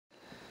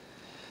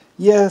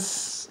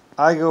Yes,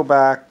 I go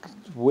back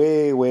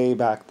way, way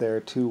back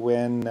there to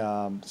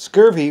when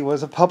scurvy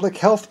was a public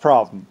health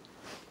problem.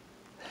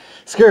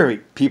 Scurvy,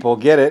 people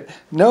get it.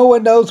 No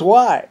one knows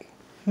why.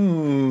 That's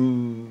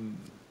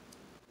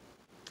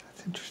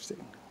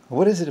interesting.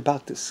 What is it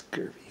about this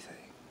scurvy thing?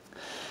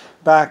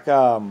 Back,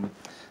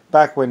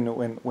 back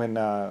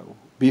when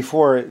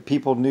before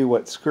people knew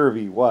what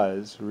scurvy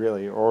was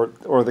really, or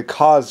the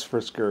cause for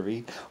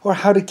scurvy, or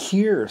how to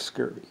cure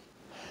scurvy.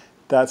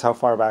 That's how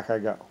far back I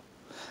go.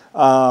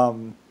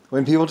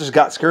 When people just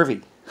got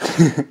scurvy.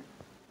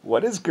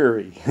 What is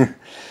scurvy?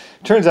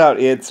 Turns out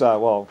it's,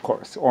 well, of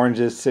course,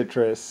 oranges,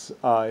 citrus,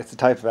 it's a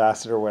type of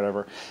acid or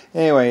whatever.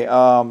 Anyway,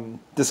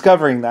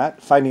 discovering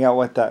that, finding out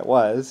what that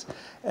was,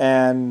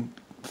 and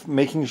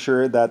making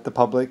sure that the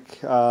public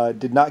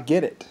did not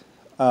get it.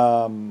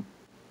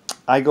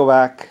 I go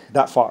back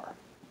that far.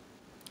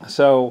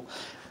 So,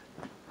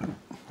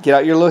 get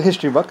out your little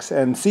history books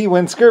and see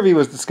when scurvy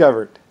was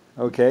discovered,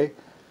 okay?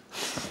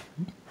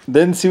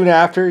 Then soon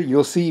after,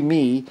 you'll see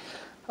me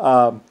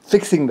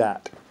fixing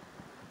that.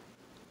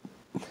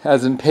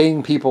 As in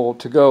paying people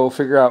to go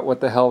figure out what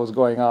the hell was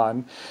going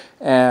on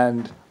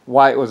and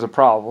why it was a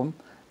problem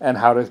and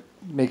how to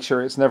make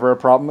sure it's never a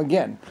problem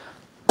again.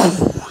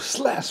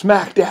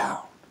 Smack down.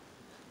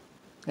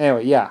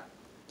 Anyway, yeah.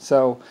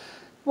 So,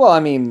 well, I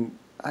mean,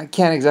 I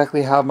can't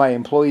exactly have my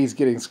employees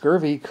getting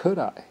scurvy, could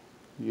I?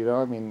 You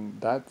know, I mean,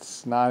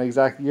 that's not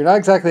exactly, you're not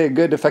exactly a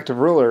good effective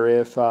ruler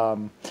if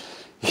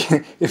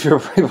if your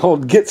people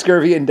get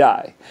scurvy and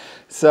die.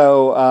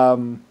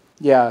 So,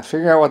 yeah,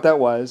 figuring out what that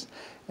was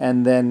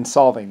and then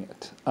solving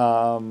it.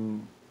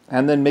 And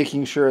then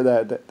making sure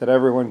that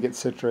everyone gets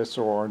citrus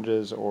or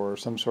oranges or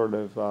some sort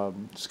of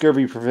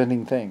scurvy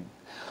preventing thing.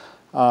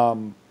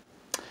 Back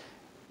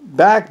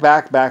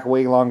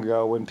way long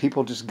ago when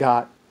people just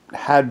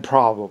had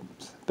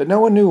problems, but no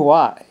one knew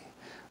why.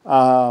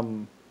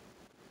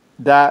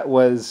 That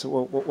was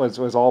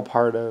all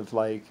part of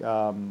like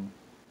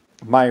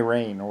my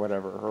reign or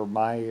whatever, or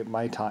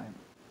my time.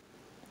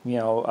 You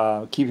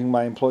know, keeping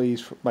my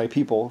employees, my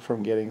people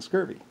from getting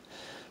scurvy.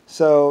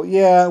 So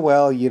yeah,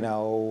 well, you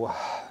know,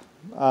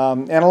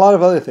 and a lot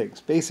of other things.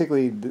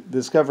 Basically,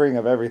 discovering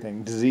of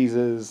everything,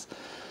 diseases,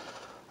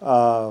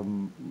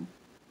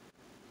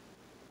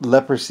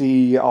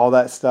 leprosy, all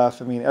that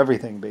stuff. I mean,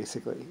 everything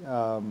basically.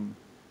 You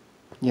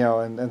know,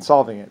 and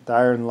solving it, the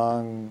iron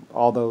lung,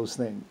 all those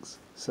things.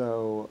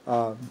 So,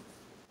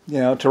 you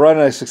know, to run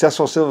a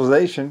successful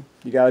civilization,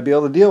 you got to be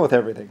able to deal with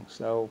everything.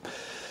 So,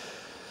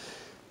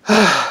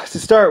 to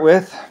start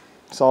with,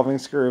 solving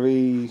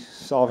scurvy,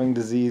 solving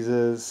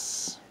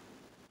diseases,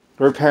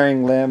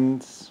 repairing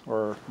limbs,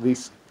 or at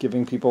least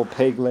giving people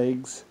peg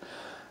legs,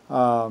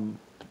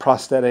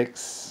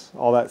 prosthetics,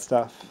 all that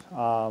stuff.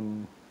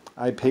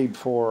 I paid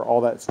for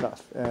all that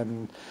stuff,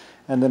 and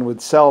then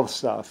would sell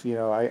stuff. You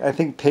know, I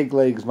think pig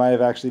legs might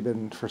have actually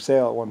been for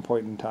sale at one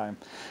point in time.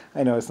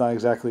 I know it's not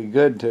exactly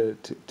good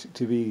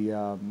to be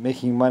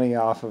making money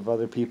off of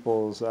other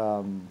people's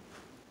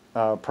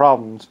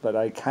problems, but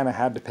I kind of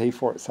had to pay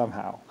for it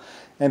somehow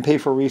and pay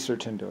for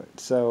research into it.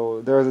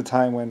 So there was a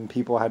time when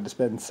people had to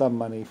spend some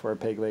money for a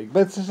pig leg,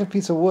 but it's just a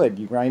piece of wood.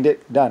 You grind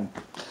it, done.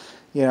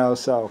 You know,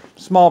 so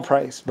small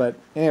price. But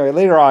anyway,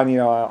 later on, you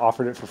know, I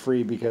offered it for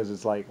free because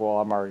it's like, well,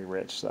 I'm already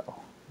rich, so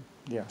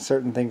yeah,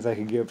 certain things I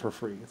could give for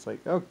free. It's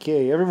like,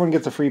 okay, everyone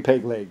gets a free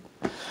peg leg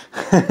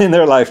in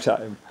their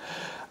lifetime.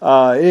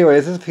 Anyway,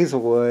 this is a piece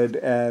of wood,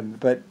 and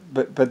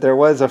but there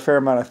was a fair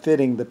amount of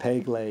fitting the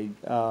peg leg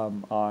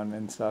on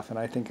and stuff, and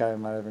I think I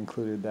might have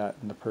included that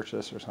in the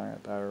purchase or something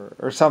like that,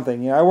 or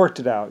something. You know, I worked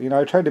it out. You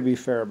know, I tried to be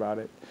fair about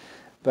it,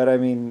 but I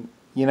mean,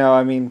 you know,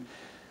 I mean,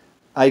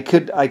 I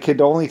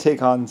could only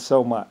take on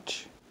so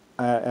much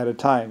at a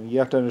time. You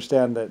have to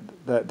understand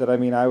that I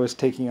mean, I was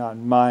taking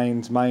on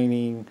mines,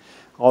 mining,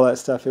 all that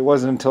stuff. It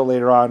wasn't until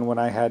later on when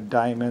I had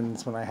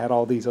diamonds, when I had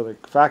all these other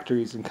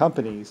factories and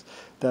companies,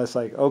 that's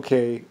like,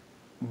 okay,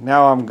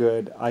 now I'm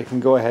good. I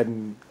can go ahead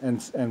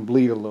and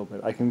bleed a little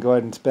bit. I can go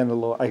ahead and spend a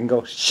little. I can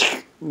go,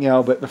 you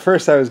know. But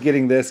first, I was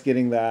getting this,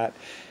 getting that,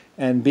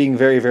 and being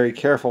very, very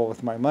careful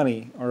with my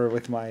money or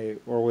with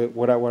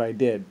what I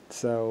did.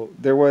 So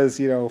there was,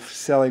 you know,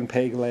 selling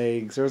peg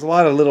legs. There was a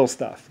lot of little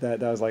stuff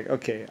that I was like,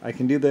 okay, I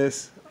can do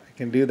this. I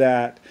can do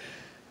that.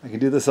 I can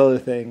do this other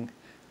thing.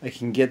 I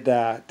can get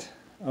that.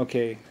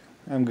 Okay,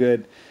 I'm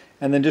good.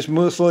 And then just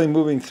slowly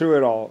moving through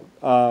it all,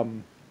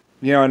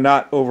 you know, and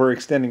not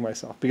overextending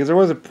myself. Because there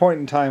was a point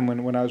in time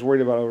when I was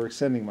worried about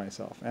overextending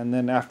myself. And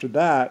then after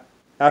that,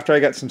 after I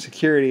got some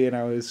security and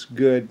I was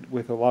good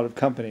with a lot of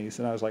companies,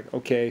 and I was like,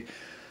 okay,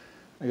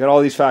 I got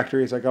all these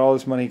factories, I got all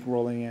this money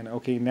rolling in.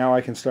 Okay, now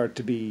I can start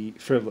to be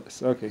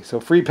frivolous. Okay, so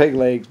free peg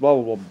legs, blah,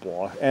 blah, blah,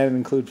 blah, and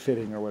include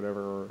fitting or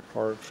whatever,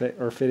 or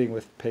fitting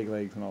with peg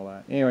legs and all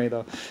that. Anyway,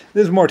 though,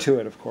 there's more to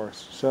it, of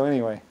course. So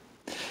anyway.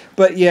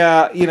 But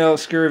yeah, you know,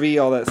 scurvy,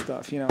 all that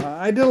stuff. You know,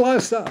 I did a lot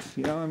of stuff.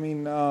 You know, I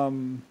mean,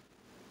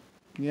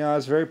 you know, I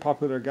was a very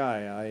popular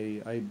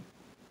guy.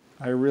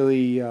 I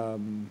really,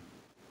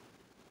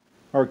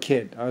 or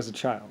kid. I was a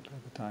child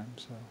at the time,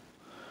 so.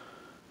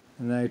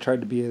 And then I tried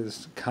to be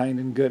as kind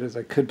and good as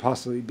I could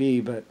possibly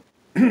be, but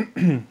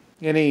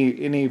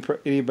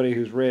anybody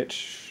who's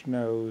rich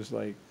knows,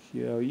 like,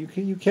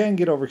 you can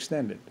get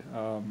overextended.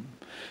 Of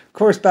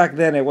course, back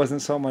then it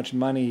wasn't so much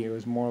money; it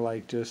was more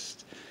like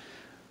just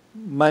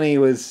money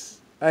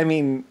was. I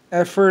mean,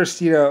 at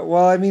first,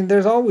 well, I mean,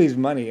 there's always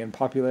money and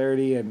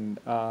popularity and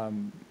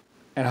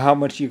how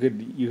much you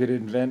could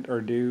invent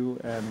or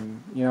do,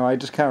 and I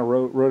just kind of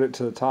wrote it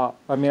to the top.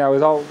 I mean,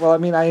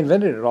 I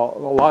invented a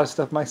lot of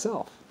stuff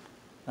myself.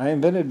 I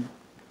invented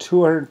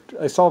 200.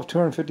 I solved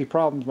 250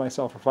 problems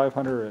myself, or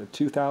 500, or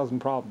 2,000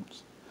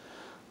 problems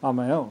on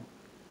my own.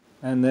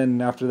 And then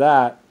after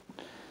that,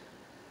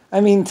 I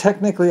mean,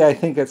 technically, I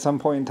think at some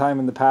point in time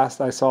in the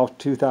past, I solved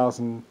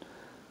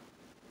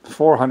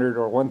 2,400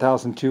 or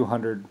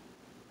 1,200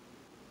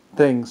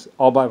 things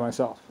all by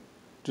myself,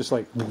 just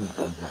like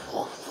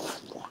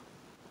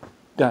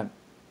done.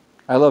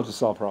 I love to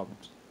solve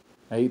problems.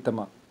 I eat them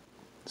up.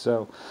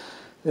 So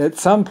at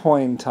some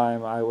point in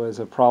time, I was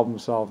a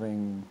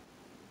problem-solving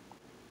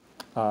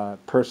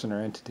person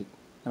or entity,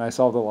 and I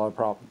solved a lot of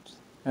problems.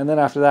 And then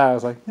after that, I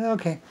was like, yeah,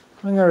 okay,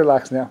 I'm going to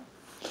relax now.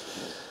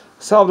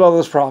 Solved all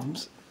those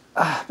problems.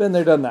 Been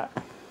there, done that.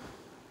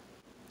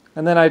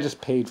 And then I just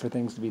paid for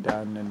things to be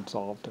done and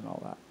solved and all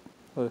that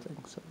other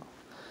things. So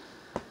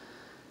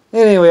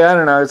anyway, I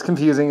don't know. It's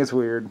confusing. It's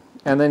weird.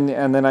 And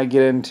then I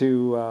get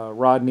into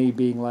Rodney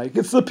being like,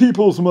 it's the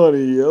people's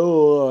money,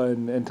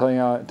 and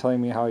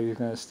telling me how he's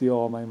going to steal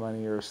all my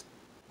money, or it's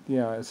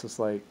just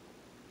like,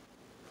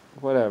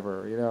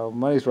 whatever,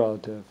 money's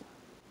relative.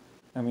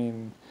 I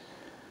mean,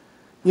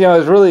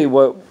 it's really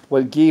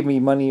what gave me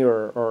money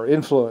or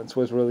influence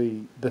was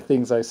really the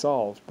things I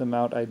solved, the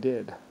amount I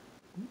did,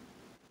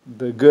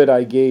 the good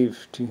I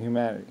gave to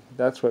humanity.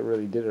 That's what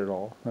really did it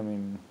all. I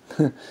mean,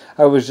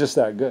 I was just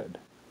that good,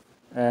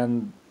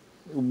 and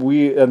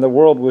the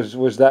world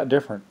was that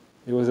different.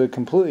 It was a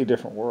completely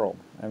different world.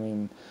 I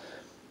mean,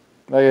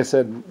 like I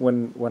said,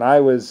 when I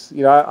was,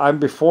 I'm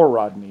before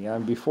Rodney.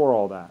 I'm before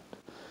all that.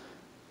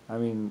 I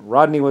mean,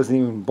 Rodney wasn't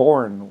even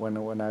born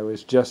when I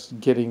was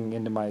just getting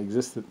into my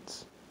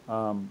existence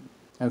and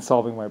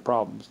solving my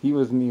problems. He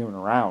wasn't even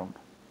around.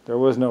 There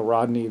was no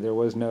Rodney. There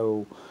was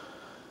no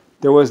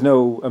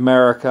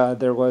America.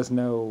 There was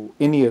no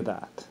any of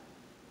that.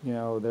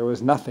 There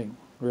was nothing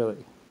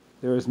really.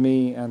 There was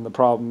me and the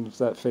problems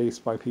that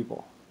faced my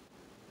people,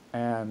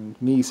 and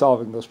me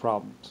solving those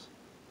problems.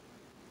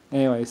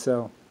 Anyway,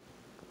 so,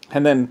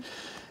 and then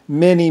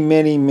many,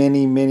 many,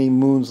 many, many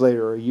moons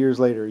later or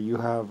years later, you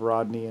have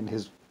Rodney and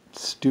his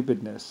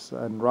stupidness.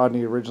 And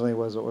Rodney originally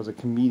was a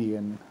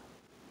comedian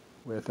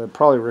with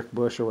probably Rick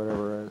Bush or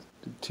whatever, a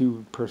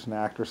two-person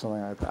act or something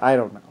like that. I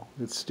don't know.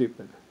 It's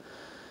stupid.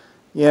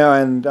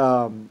 And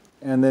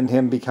then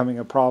him becoming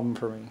a problem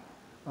for me.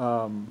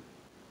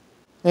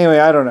 Anyway,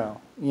 I don't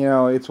know.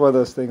 It's one of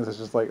those things that's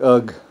just like,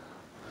 ugh,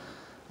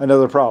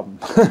 another problem.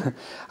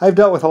 I've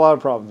dealt with a lot of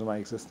problems in my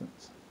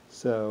existence.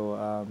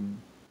 So,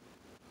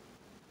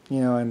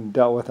 and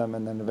dealt with them,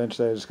 and then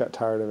eventually I just got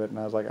tired of it, and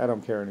I was like, I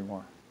don't care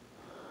anymore.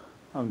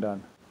 I'm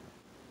done.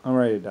 I'm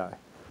ready to die.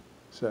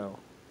 So,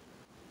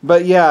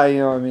 but yeah,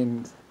 I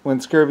mean, when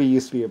scurvy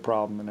used to be a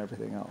problem and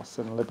everything else,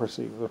 and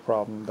leprosy was a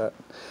problem, that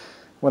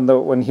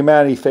when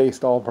humanity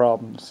faced all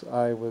problems,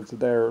 I was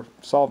there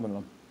solving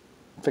them,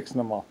 fixing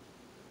them all.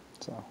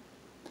 So,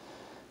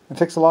 I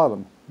fixed a lot of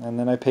them, and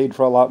then I paid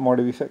for a lot more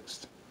to be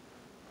fixed.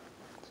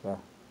 So,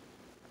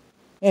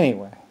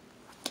 anyway,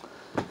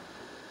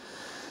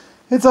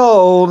 it's all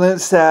old and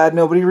it's sad.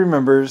 Nobody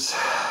remembers.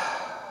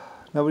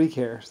 Nobody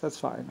cares. That's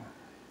fine.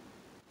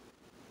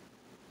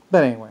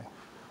 But anyway.